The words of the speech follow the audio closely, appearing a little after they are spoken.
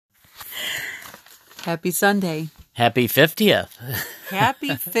Happy Sunday. Happy 50th. Happy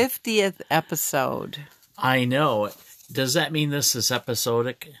 50th episode. I know. Does that mean this is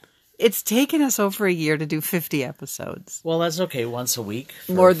episodic? It's taken us over a year to do 50 episodes. Well, that's okay. Once a week.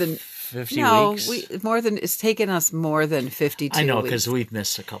 More than 50 weeks. It's taken us more than 52 I know, weeks. because we've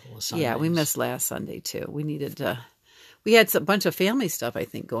missed a couple of Sundays. Yeah, we missed last Sunday too. We had a bunch of family stuff, I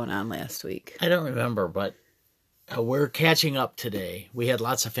think, going on last week. I don't remember, but we're catching up today. We had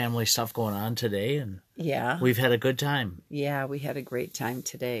lots of family stuff going on today, and yeah, we've had a good time. Yeah, we had a great time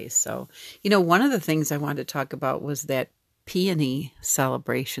today. So, one of the things I wanted to talk about was that peony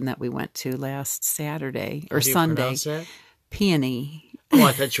celebration that we went to last Saturday or How do you Sunday. pronounce that? Peony. Oh,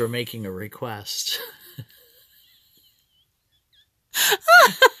 I thought you were making a request.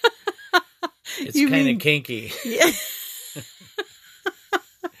 It's kind of kinky. Yeah.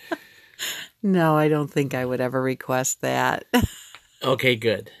 No, I don't think I would ever request that. Okay,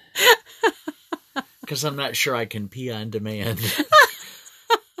 good. Because I'm not sure I can pee on demand.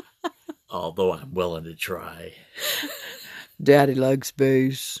 Although I'm willing to try. Daddy likes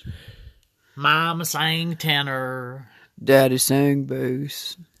bass. Mama sang tenor. Daddy sang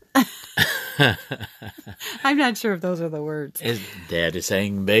bass. I'm not sure if those are the words. Daddy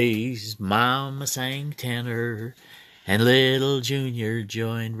sang bass, Mama sang tenor, and little Junior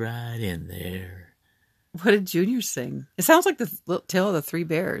joined right in there. What did Junior sing? It sounds like the Tale of the Three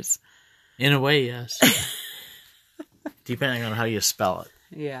Bears. In a way, yes. Depending on how you spell it.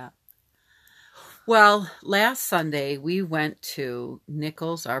 Yeah. Well, last Sunday we went to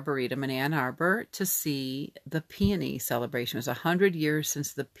Nichols Arboretum in Ann Arbor to see the peony celebration. It was 100 years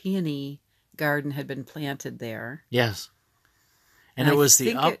since the peony garden had been planted there. Yes. And it was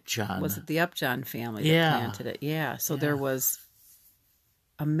the Upjohn. Was it the Upjohn family that planted it? Yeah. So there was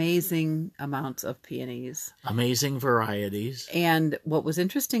amazing amounts of peonies. Amazing varieties. And what was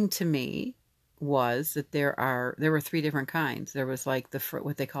interesting to me was that there were three different kinds. There was like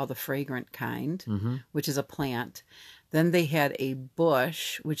what they call the fragrant kind, which is a plant. Then they had a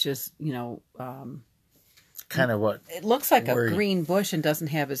bush, which is, kind of what it looks like a green bush and doesn't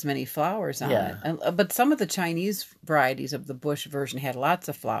have as many flowers on it. But some of the Chinese varieties of the bush version had lots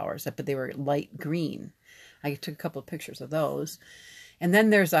of flowers, but they were light green. I took a couple of pictures of those. And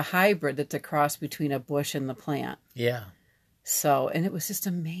then there's a hybrid that's a cross between a bush and the plant. Yeah. So, and it was just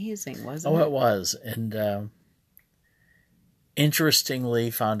amazing, wasn't it? Oh, it was. And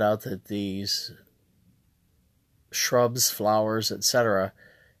interestingly, found out that these shrubs, flowers, etc.,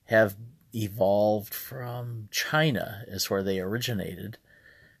 have evolved from China, is where they originated.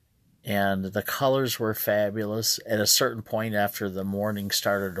 And the colors were fabulous. At a certain point, after the morning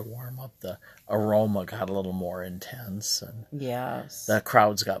started to warm up, the aroma got a little more intense. And yes. The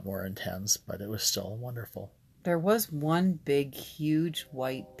crowds got more intense, but it was still wonderful. There was one big, huge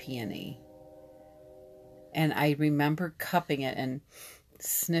white peony. And I remember cupping it and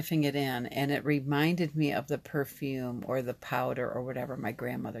sniffing it in. And it reminded me of the perfume or the powder or whatever my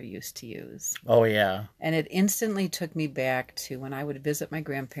grandmother used to use. Oh, yeah. And it instantly took me back to when I would visit my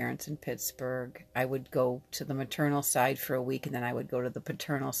grandparents in Pittsburgh. I would go to the maternal side for a week, and then I would go to the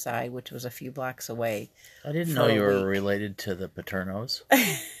paternal side, which was a few blocks away. I didn't know you were related to the Paternos.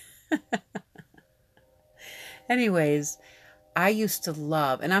 Anyways, I used to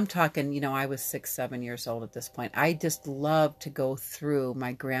love, and I'm talking, I was 6, 7 years old at this point. I just loved to go through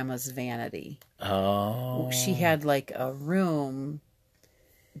my grandma's vanity. Oh. She had like a room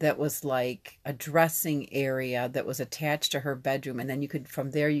that was like a dressing area that was attached to her bedroom. And then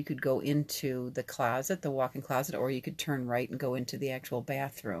from there, you could go into the closet, the walk-in closet, or you could turn right and go into the actual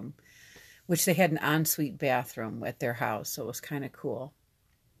bathroom, which they had an ensuite bathroom at their house. So it was kind of cool.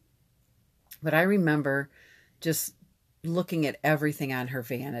 But I remember just looking at everything on her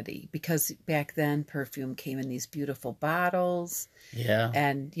vanity, because back then perfume came in these beautiful bottles. Yeah.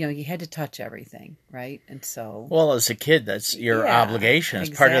 And, you had to touch everything, right? And so... Well, as a kid, that's your obligation.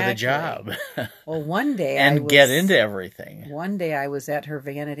 It's part of the job. Well, one day get into everything. One day I was at her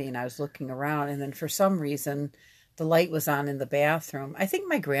vanity and I was looking around, and then for some reason the light was on in the bathroom. I think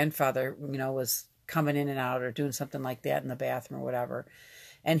my grandfather, was coming in and out or doing something like that in the bathroom or whatever.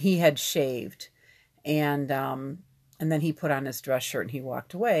 And he had shaved. And then he put on his dress shirt and he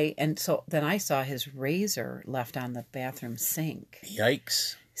walked away. And so then I saw his razor left on the bathroom sink.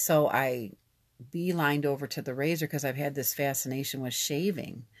 Yikes. So I beelined over to the razor because I've had this fascination with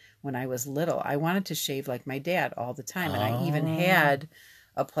shaving when I was little. I wanted to shave like my dad all the time. And I even had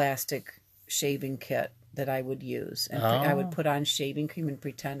a plastic shaving kit that I would use. And I would put on shaving cream and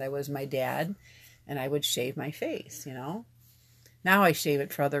pretend I was my dad. And I would shave my face, Now I shave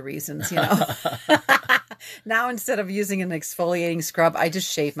it for other reasons, Now instead of using an exfoliating scrub, I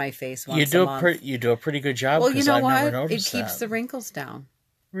just shave my face once You a month. you do a pretty good job. Well, you know I've never what? It noticed keeps that. the wrinkles down.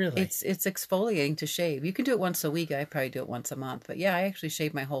 Really? It's exfoliating to shave. You can do it once a week. I probably do it once a month. But yeah, I actually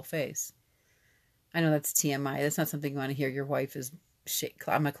shave my whole face. I know that's TMI. That's not something you want to hear. Your wife is...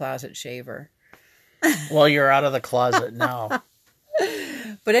 I'm a closet shaver. Well, you're out of the closet now.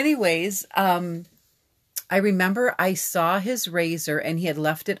 But anyways, I remember I saw his razor and he had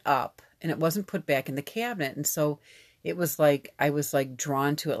left it up and it wasn't put back in the cabinet. And so it was like, I was like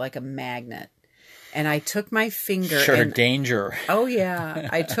drawn to it like a magnet. And I took my finger. Sure, danger. Oh, yeah.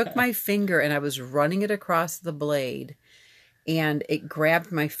 I took my finger and I was running it across the blade and it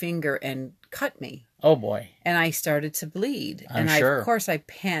grabbed my finger and cut me. Oh, boy. And I started to bleed. I'm sure. Of course, I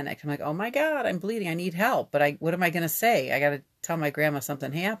panicked. I'm like, oh, my God, I'm bleeding. I need help. But what am I going to say? I got to tell my grandma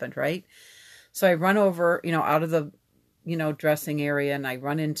something happened, right? So I run over, out of the, dressing area and I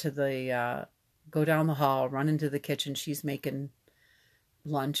run into go down the hall, run into the kitchen. She's making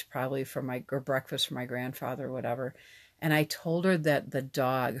lunch probably or breakfast for my grandfather or whatever. And I told her that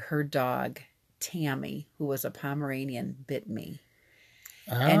her dog, Tammy, who was a Pomeranian, bit me.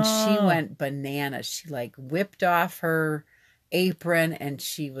 And she went bananas. She like whipped off her apron and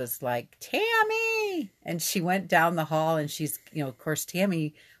she was like, Tammy! And she went down the hall and she's, of course,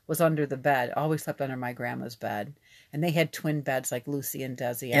 Tammy was under the bed, always slept under my grandma's bed. And they had twin beds like Lucy and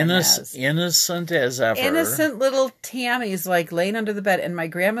Desi. Innocent as ever. Innocent little Tammy's like laying under the bed. And my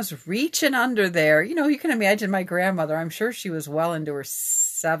grandma's reaching under there. You can imagine my grandmother. I'm sure she was well into her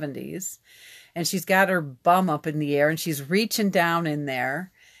 70s. And she's got her bum up in the air and she's reaching down in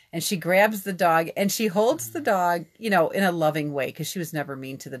there. And she grabs the dog and she holds the dog, in a loving way because she was never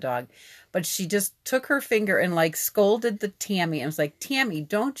mean to the dog. But she just took her finger and like scolded the Tammy and was like, Tammy,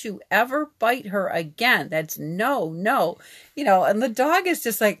 don't you ever bite her again. That's no. And the dog is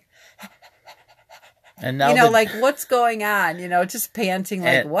just like, and now like what's going on, just panting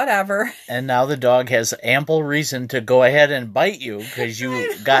like whatever. And now the dog has ample reason to go ahead and bite you because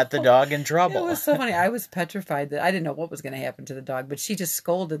you got the dog in trouble. It was so funny. I was petrified that I didn't know what was going to happen to the dog, but she just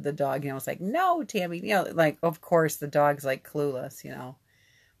scolded the dog. I was like, no, Tammy, like, of course the dog's like clueless,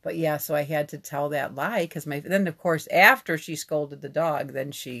 But yeah, so I had to tell that lie because then of course after she scolded the dog,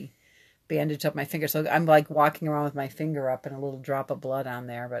 then she bandaged up my finger. So I'm like walking around with my finger up and a little drop of blood on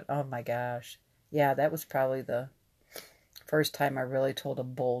there. But oh my gosh. Yeah, that was probably the first time I really told a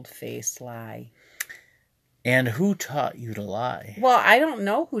bold-faced lie. And who taught you to lie? Well, I don't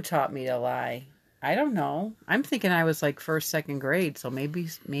know who taught me to lie. I don't know. I'm thinking I was like first, second grade, so maybe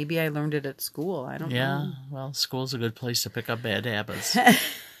I learned it at school. I don't know. Yeah, well, school's a good place to pick up bad habits.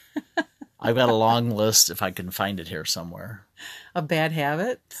 I've got a long list, if I can find it here somewhere. Of bad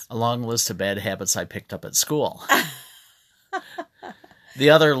habits? A long list of bad habits I picked up at school.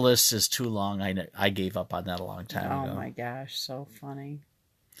 The other list is too long. I gave up on that a long time ago. Oh my gosh, so funny.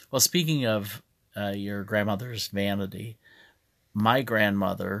 Well, speaking of your grandmother's vanity, my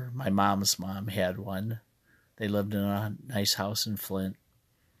grandmother, my mom's mom, had one. They lived in a nice house in Flint.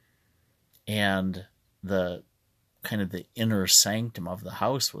 And the kind of the inner sanctum of the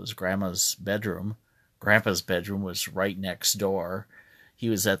house was Grandma's bedroom. Grandpa's bedroom was right next door. He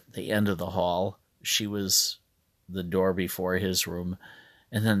was at the end of the hall. She was the door before his room.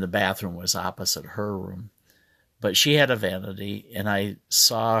 And then the bathroom was opposite her room. But she had a vanity, and I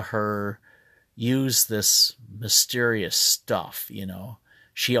saw her use this mysterious stuff,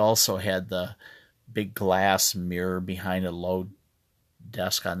 She also had the big glass mirror behind a low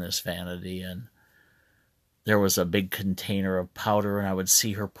desk on this vanity, and there was a big container of powder, and I would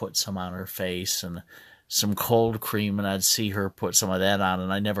see her put some on her face, and some cold cream, and I'd see her put some of that on,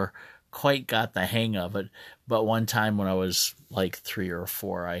 and I never quite got the hang of it. But one time when I was like 3 or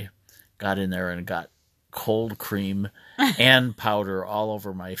 4, I got in there and got cold cream and powder all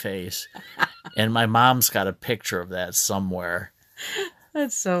over my face. And my mom's got a picture of that somewhere.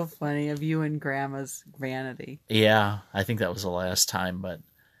 That's so funny, of you and Grandma's vanity. Yeah, I think that was the last time, but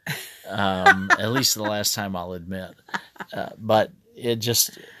at least the last time I'll admit. But it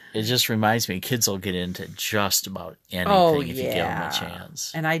just reminds me, kids will get into just about anything if you give them a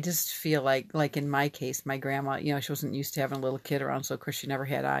chance. And I just feel like in my case, my grandma, she wasn't used to having a little kid around, so of course she never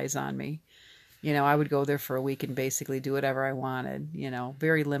had eyes on me. I would go there for a week and basically do whatever I wanted,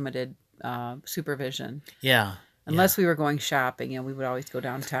 very limited supervision. Yeah. Unless we were going shopping, we would always go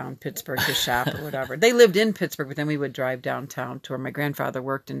downtown Pittsburgh to shop or whatever. They lived in Pittsburgh, but then we would drive downtown to where my grandfather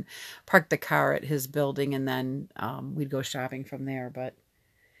worked and park the car at his building, and then we'd go shopping from there.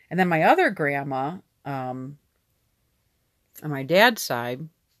 And then my other grandma, on my dad's side,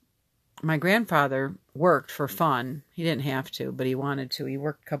 my grandfather worked for fun. He didn't have to, but he wanted to. He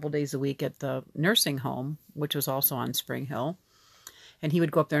worked a couple days a week at the nursing home, which was also on Spring Hill. And he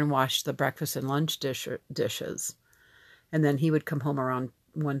would go up there and wash the breakfast and lunch dishes. And then he would come home around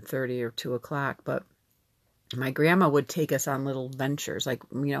 1:30 or 2 o'clock. But my grandma would take us on little ventures. Like,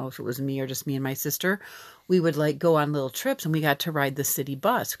 if it was me or just me and my sister, we would like go on little trips, and we got to ride the city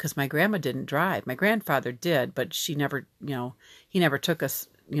bus because my grandma didn't drive. My grandfather did, but she never, he never took us,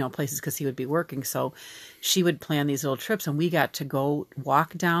 places because he would be working. So she would plan these little trips, and we got to go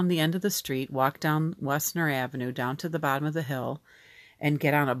walk down the end of the street, walk down Westner Avenue, down to the bottom of the hill, and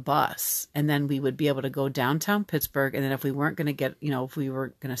get on a bus. And then we would be able to go downtown Pittsburgh. And then if we weren't going to get, if we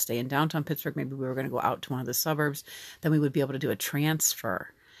were going to stay in downtown Pittsburgh, maybe we were going to go out to one of the suburbs, then we would be able to do a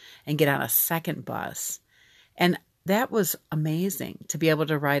transfer and get on a second bus. And that was amazing to be able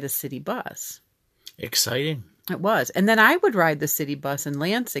to ride a city bus. Exciting. It was. And then I would ride the city bus in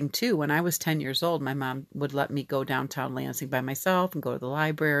Lansing too. When I was 10 years old, my mom would let me go downtown Lansing by myself and go to the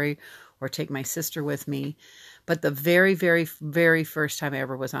library or take my sister with me. But the very, very, very first time I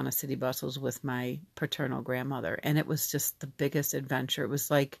ever was on a city bus was with my paternal grandmother. And it was just the biggest adventure. It was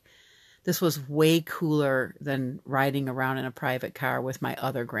like, this was way cooler than riding around in a private car with my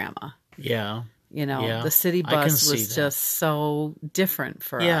other grandma. Yeah. The city bus was just so different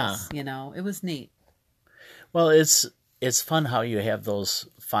for us. It was neat. Well, it's fun how you have those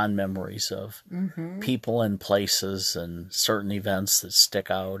fond memories of people and places and certain events that stick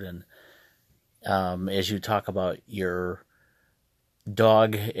out. And as you talk about your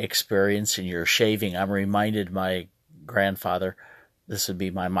dog experience and your shaving, I'm reminded my grandfather, this would be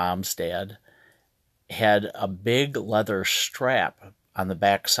my mom's dad, had a big leather strap on the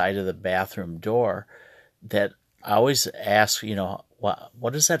back side of the bathroom door that I always ask,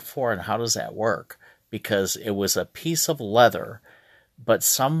 what is that for and how does that work? Because it was a piece of leather, but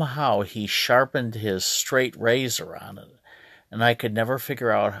somehow he sharpened his straight razor on it. And I could never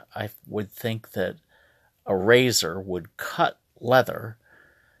figure out, I would think that a razor would cut leather,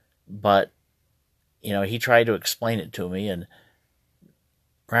 but, he tried to explain it to me, and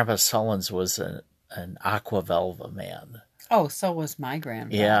Grandpa Sullins was an Aqua Velva man. Oh, so was my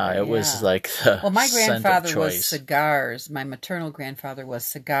grandfather. Yeah, it was like the my grandfather scent of was choice. Cigars. My maternal grandfather was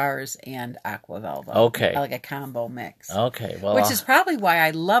cigars and Aqua Velva. Okay. Like a combo mix. Okay, well. Which is probably why I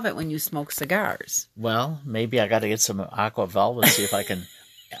love it when you smoke cigars. Well, maybe I got to get some Aqua Velva, see if I can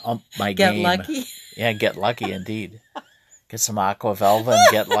ump my Get game. lucky? Yeah, get lucky indeed. Get some Aqua Velva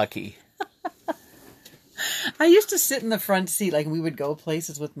and get lucky. I used to sit in the front seat, like we would go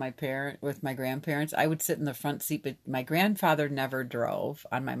places with my grandparents. I would sit in the front seat, but my grandfather never drove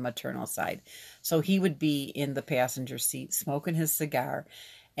on my maternal side. So he would be in the passenger seat smoking his cigar.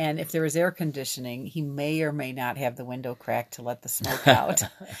 And if there was air conditioning, he may or may not have the window cracked to let the smoke out.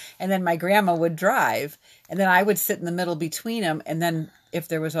 And then my grandma would drive, and then I would sit in the middle between them. And then if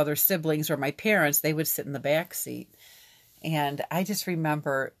there was other siblings or my parents, they would sit in the back seat. And I just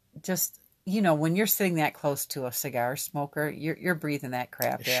remember when you're sitting that close to a cigar smoker, you're breathing that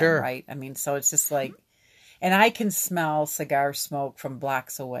crap in, sure. right? I mean, so it's just like, and I can smell cigar smoke from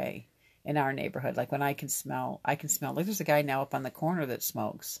blocks away in our neighborhood. Like when I can smell, like there's a guy now up on the corner that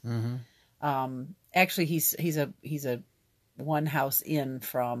smokes. Mm-hmm. Actually, he's a one house in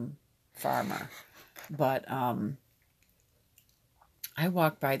from Farmer, but I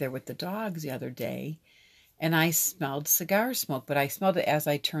walked by there with the dogs the other day. And I smelled cigar smoke, but I smelled it as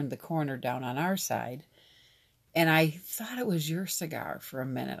I turned the corner down on our side. And I thought it was your cigar for a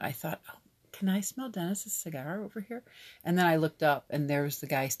minute. I thought, oh, can I smell Dennis's cigar over here? And then I looked up, and there was the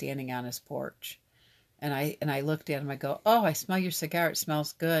guy standing on his porch. And I looked at him. I go, oh, I smell your cigar. It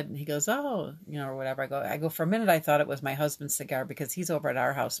smells good. And he goes, oh, or whatever. I go, for a minute, I thought it was my husband's cigar because he's over at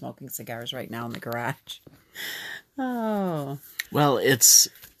our house smoking cigars right now in the garage. Oh. Well, it's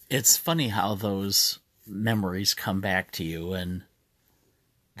funny how those memories come back to you, and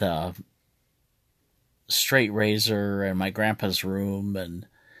the straight razor and my grandpa's room, and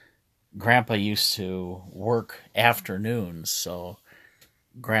Grandpa used to work afternoons, so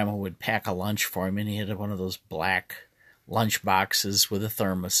Grandma would pack a lunch for him, and he had one of those black lunch boxes with a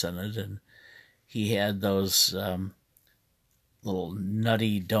thermos in it, and he had those little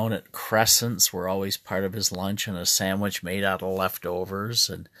nutty donut crescents were always part of his lunch, and a sandwich made out of leftovers,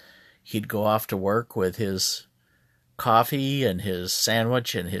 and he'd go off to work with his coffee and his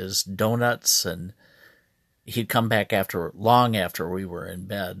sandwich and his donuts, and he'd come back long after we were in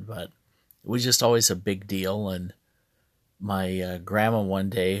bed. But it was just always a big deal. And my grandma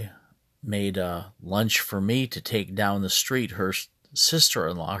one day made a lunch for me to take down the street. Her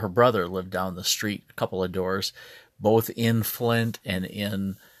sister-in-law, her brother, lived down the street a couple of doors, both in Flint and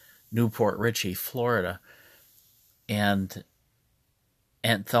in Newport Richey, Florida. And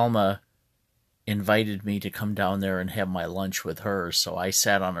Aunt Thelma invited me to come down there and have my lunch with her. So I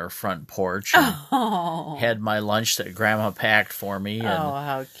sat on her front porch and had my lunch that Grandma packed for me. And,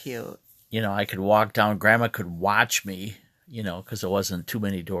 how cute. I could walk down. Grandma could watch me, because it wasn't too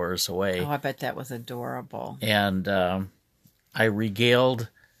many doors away. Oh, I bet that was adorable. And I regaled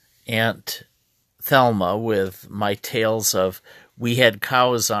Aunt Thelma with my tales of we had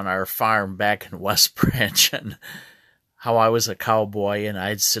cows on our farm back in West Branch and how I was a cowboy and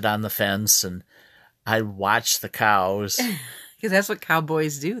I'd sit on the fence and I'd watch the cows. Because that's what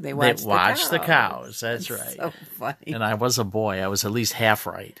cowboys do. They watch the cows. That's right. So funny. And I was a boy. I was at least half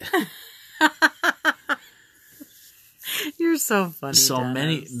right. You're so funny. So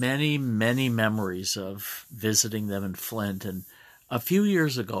Dennis. many memories of visiting them in Flint. And a few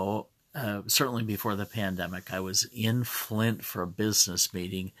years ago, certainly before the pandemic, I was in Flint for a business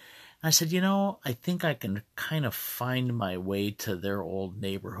meeting. I said, I think I can kind of find my way to their old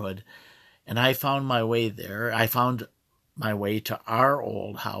neighborhood. And I found my way there. I found my way to our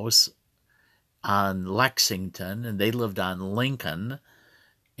old house on Lexington, and they lived on Lincoln.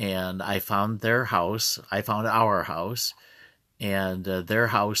 And I found their house. I found our house. And their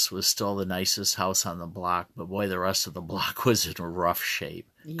house was still the nicest house on the block. But boy, the rest of the block was in a rough shape.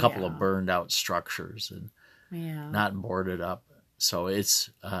 A couple of burned out structures and not boarded up. So it's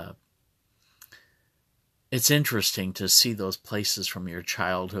interesting to see those places from your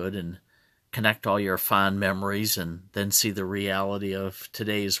childhood and connect all your fond memories and then see the reality of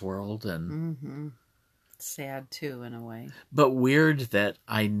today's world. And sad too, in a way. But weird that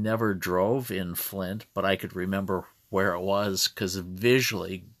I never drove in Flint, but I could remember where it was because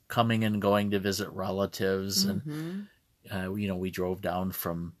visually coming and going to visit relatives. And, we drove down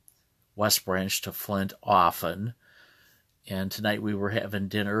from West Branch to Flint often. And tonight we were having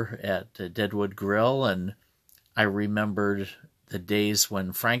dinner at Deadwood Grill, and I remembered the days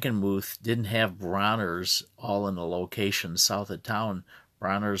when Frankenmuth didn't have Bronner's all in a location south of town.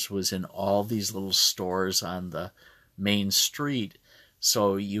 Bronner's was in all these little stores on the main street.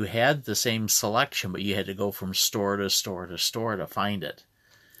 So you had the same selection, but you had to go from store to store to store to find it.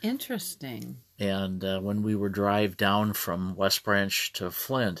 Interesting. And when we would drive down from West Branch to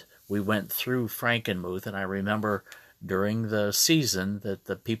Flint, we went through Frankenmuth, and I remember during the season that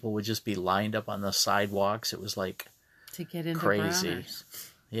the people would just be lined up on the sidewalks. It was like to get into crazy. Bronner's.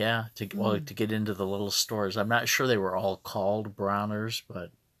 Yeah, to get into the little stores. I'm not sure they were all called Bronner's, but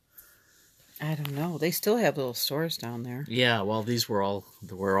I don't know. They still have little stores down there. Yeah, well, these were all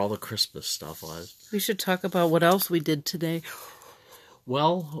where all the Christmas stuff was. We should talk about what else we did today.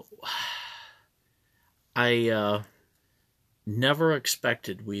 Well, I never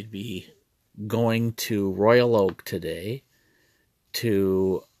expected we'd be going to Royal Oak today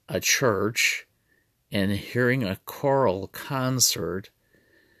to a church and hearing a choral concert,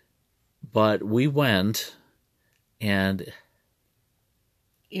 but we went, and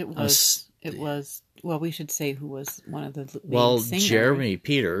it was well, we should say who was one of the main well singers. Jeremy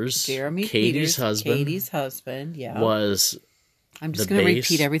Peters, Katie's husband, yeah, was. I'm just going to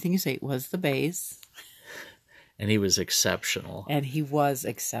repeat everything you say. It was the bass. And he was exceptional.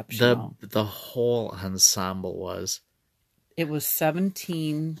 The whole ensemble was. It was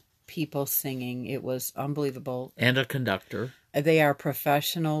 17 people singing. It was unbelievable. And a conductor. They are a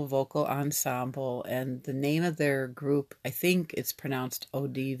professional vocal ensemble, and the name of their group, I think it's pronounced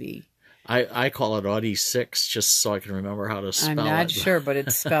ODV. I call it Audi 6 just so I can remember how to spell it. I'm not sure, but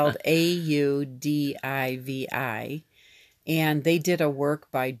it's spelled Audivi. And they did a work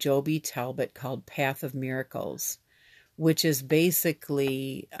by Joby Talbot called Path of Miracles, which is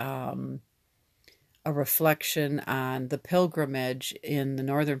basically a reflection on the pilgrimage in the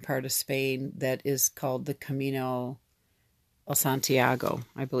northern part of Spain that is called the Camino of Santiago,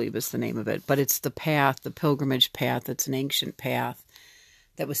 I believe is the name of it. But it's the path, the pilgrimage path. It's an ancient path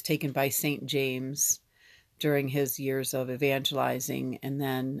that was taken by St. James during his years of evangelizing, and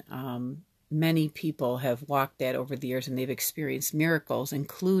then many people have walked that over the years, and they've experienced miracles,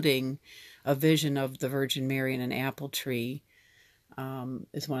 including a vision of the Virgin Mary in an apple tree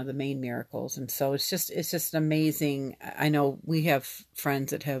is one of the main miracles. And so it's just amazing. I know we have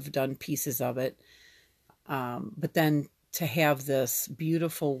friends that have done pieces of it, but then to have this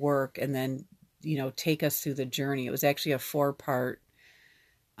beautiful work and then, take us through the journey. It was actually a 4-part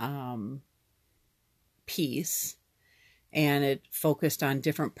piece. And it focused on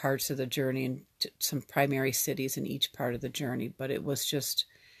different parts of the journey and some primary cities in each part of the journey. But it was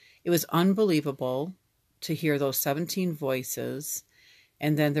unbelievable to hear those 17 voices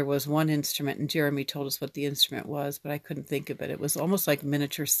And then there was one instrument, and Jeremy told us what the instrument was, but I couldn't think of it. It was almost like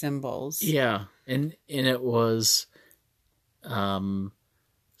miniature cymbals. Yeah, and it was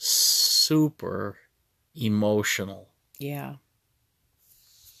super emotional. Yeah.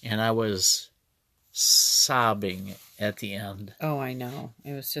 And I was sobbing at the end. Oh, I know.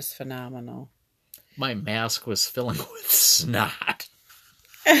 It was just phenomenal. My mask was filling with snot.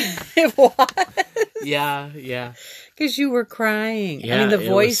 It was? Yeah. Because you were crying. Yeah, I mean, the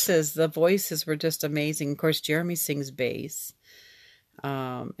voices were just amazing. Of course, Jeremy sings bass.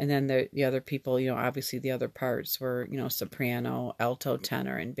 And then the other people, obviously the other parts were, soprano, alto,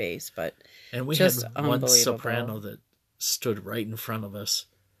 tenor, and bass. And we just had one soprano that stood right in front of us.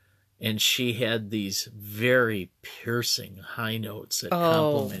 And she had these very piercing high notes that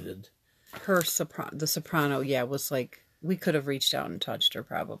complemented. The soprano, was like, we could have reached out and touched her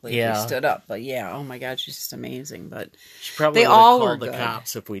probably if we stood up. But yeah, oh my God, she's just amazing. But she probably they would have all called were the good.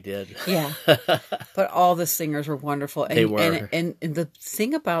 cops if we did. Yeah. But all the singers were wonderful. And, they were. And the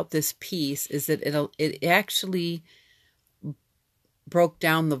thing about this piece is that it actually broke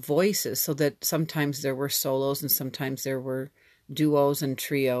down the voices so that sometimes there were solos and sometimes there were duos and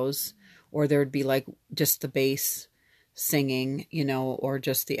trios, or there would be like just the bass singing, or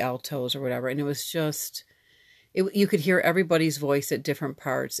just the altos or whatever. And it was just, you could hear everybody's voice at different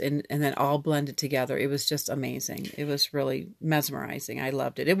parts and then all blended together. It was just amazing. It was really mesmerizing. I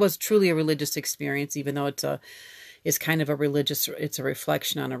loved it. It was truly a religious experience, even though it's kind of it's a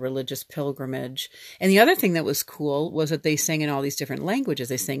reflection on a religious pilgrimage. And the other thing that was cool was that they sang in all these different languages.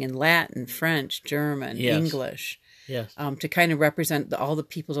 They sang in Latin, French, German, English. Yes. To kind of represent all the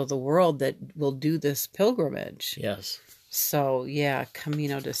peoples of the world that will do this pilgrimage. Yes. So, yeah,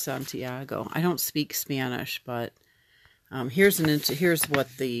 Camino de Santiago. I don't speak Spanish, but here's what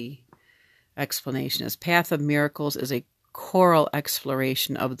the explanation is. Path of Miracles is a choral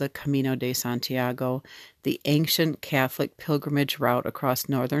exploration of the Camino de Santiago, the ancient Catholic pilgrimage route across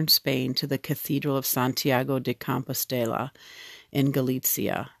northern Spain to the Cathedral of Santiago de Compostela in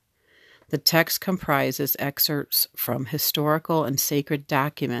Galicia. The text comprises excerpts from historical and sacred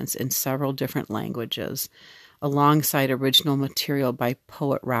documents in several different languages, alongside original material by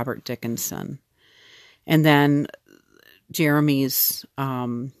poet Robert Dickinson. And then Jeremy's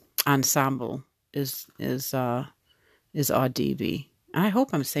ensemble is Audibi. I hope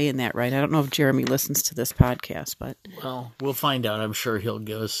I'm saying that right. I don't know if Jeremy listens to this podcast, but... Well, we'll find out. I'm sure he'll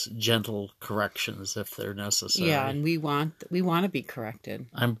give us gentle corrections if they're necessary. Yeah, and we want to be corrected.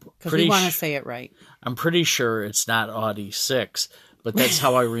 Because we want to say it right. I'm pretty sure it's not Audi 6, but that's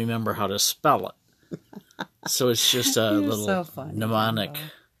how I remember how to spell it. So it's just a little mnemonic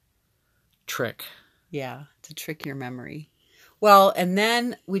trick. Yeah, to trick your memory. Well, and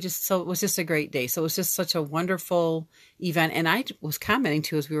then it was just a great day. So it was just such a wonderful event. And I was commenting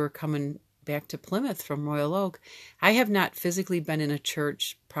too, as we were coming back to Plymouth from Royal Oak, I have not physically been in a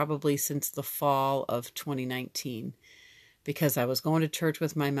church probably since the fall of 2019, because I was going to church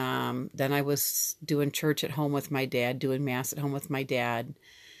with my mom. Then I was doing church at home with my dad, doing mass at home with my dad.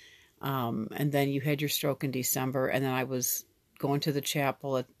 And then you had your stroke in December. And then I was going to the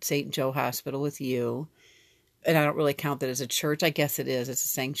chapel at St. Joe Hospital with you. And I don't really count that as a church. I guess it is. It's a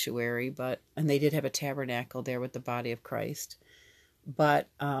sanctuary, and they did have a tabernacle there with the body of Christ. But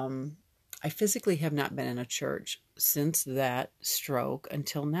I physically have not been in a church since that stroke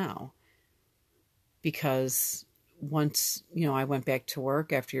until now. Because once, I went back to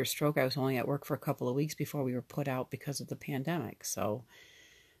work after your stroke, I was only at work for a couple of weeks before we were put out because of the pandemic. So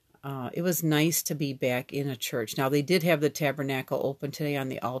it was nice to be back in a church. Now, they did have the tabernacle open today on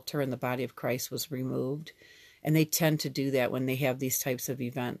the altar, and the body of Christ was removed. And they tend to do that when they have these types of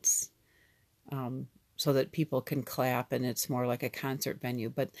events, so that people can clap and it's more like a concert venue.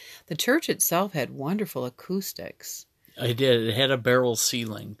 But the church itself had wonderful acoustics. It did. It had a barrel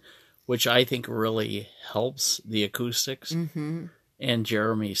ceiling, which I think really helps the acoustics. Mm-hmm. And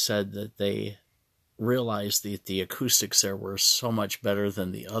Jeremy said that they realized that the acoustics there were so much better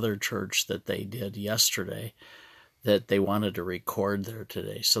than the other church that they did yesterday that they wanted to record there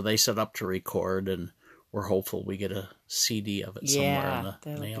today. So they set up to record, and we're hopeful we get a CD of it somewhere in the mail.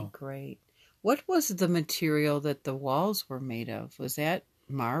 Yeah, that'll be great. What was the material that the walls were made of? Was that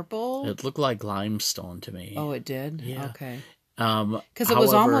marble? It looked like limestone to me. Oh, it did? Yeah. Okay. Because it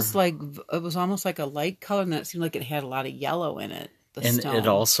was almost like a light color, and it seemed like it had a lot of yellow in it. Stone. It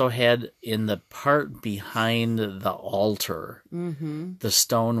also had, in the part behind the altar, mm-hmm. the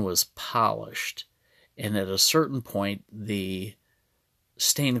stone was polished. And at a certain point, the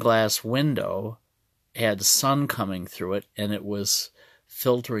stained glass window had sun coming through it, and it was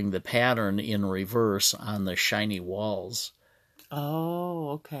filtering the pattern in reverse on the shiny walls. Oh,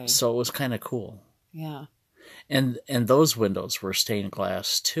 okay. So it was kind of cool. Yeah. And those windows were stained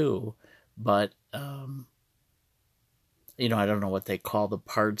glass too, but I don't know what they call the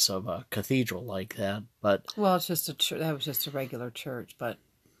parts of a cathedral like that, but Well, it's just that was just a regular church, but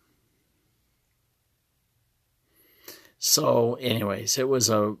so anyways, it was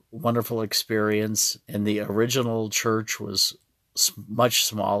a wonderful experience, and the original church was much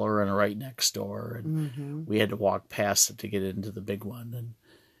smaller and right next door, and we had to walk past it to get into the big one, and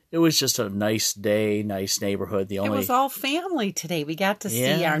it was just a nice day, nice neighborhood. It was all family today. We got to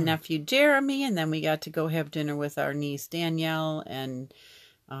see our nephew Jeremy, and then we got to go have dinner with our niece Danielle and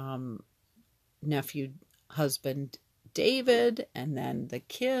nephew husband David, and then the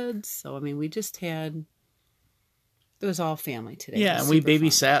kids. So, I mean, it was all family today. Yeah, and we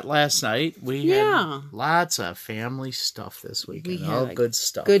babysat last night. We had lots of family stuff this weekend. All good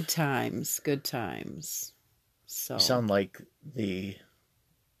stuff. Good times. So you sound like the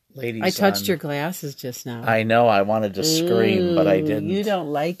ladies. I touched your glasses just now. I know. I wanted to scream, but I didn't. You don't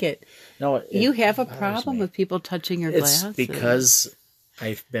like it. No, you have a problem with people touching your glasses. It's because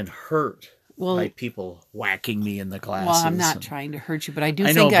I've been hurt by people whacking me in the glasses. Well, I'm not trying to hurt you, but I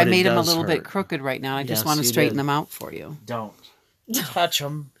think I made them a little bit crooked right now. I just want to straighten them out for you. Don't touch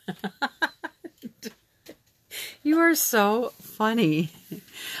them. You are so funny.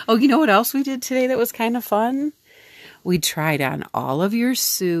 Oh, you know what else we did today that was kind of fun? We tried on all of your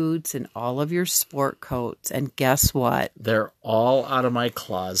suits and all of your sport coats, and guess what? They're all out of my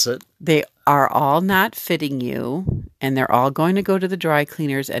closet. They are all not fitting you, and they're all going to go to the dry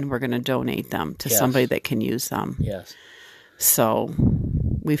cleaners, and we're going to donate them to somebody that can use them. Yes. So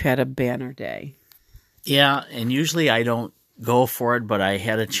we've had a banner day. Yeah, and usually I don't go for it, but I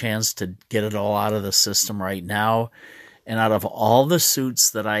had a chance to get it all out of the system right now. And out of all the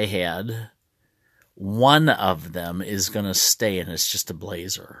suits that I had, one of them is going to stay, and it's just a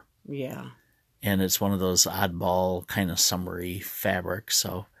blazer. Yeah. And it's one of those oddball kind of summery fabrics.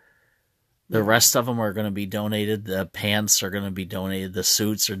 So the rest of them are going to be donated. The pants are going to be donated. The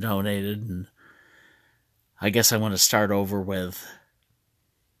suits are donated. And I guess I want to start over with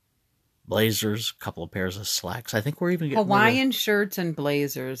blazers, a couple of pairs of slacks. I think we're even getting Hawaiian shirts and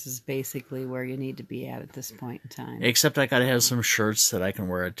blazers is basically where you need to be at this point in time. Except I got to have some shirts that I can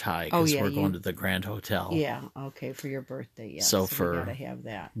wear a tie because we're going to the Grand Hotel. Yeah, okay, for your birthday, yeah. So we for gotta have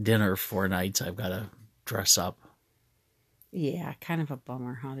that. Dinner 4 nights, I've got to dress up. Yeah, kind of a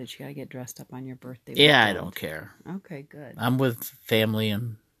bummer, huh, that you got to get dressed up on your birthday. Yeah, I don't care. Okay, good. I'm with family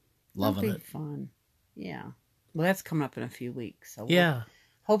and loving That'll be fun. Yeah. Well, that's coming up in a few weeks. So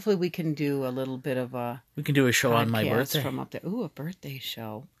hopefully we can do a little bit of a... We can do a show on my birthday. From up there. Ooh, a birthday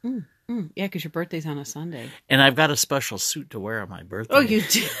show. Yeah, because your birthday's on a Sunday. And I've got a special suit to wear on my birthday. Oh, you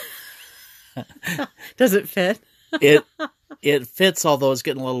do? Does it fit? It fits, although it's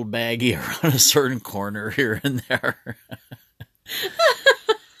getting a little baggy around a certain corner here and there.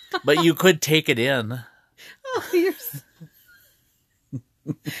 But you could take it in. Oh,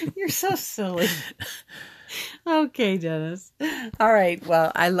 you're so silly. Okay, Dennis. All right.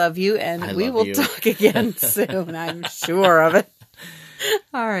 Well, I love you, and we will talk again soon. I'm sure of it.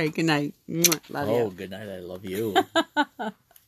 All right. Good night. Love you. Oh, good night. I love you.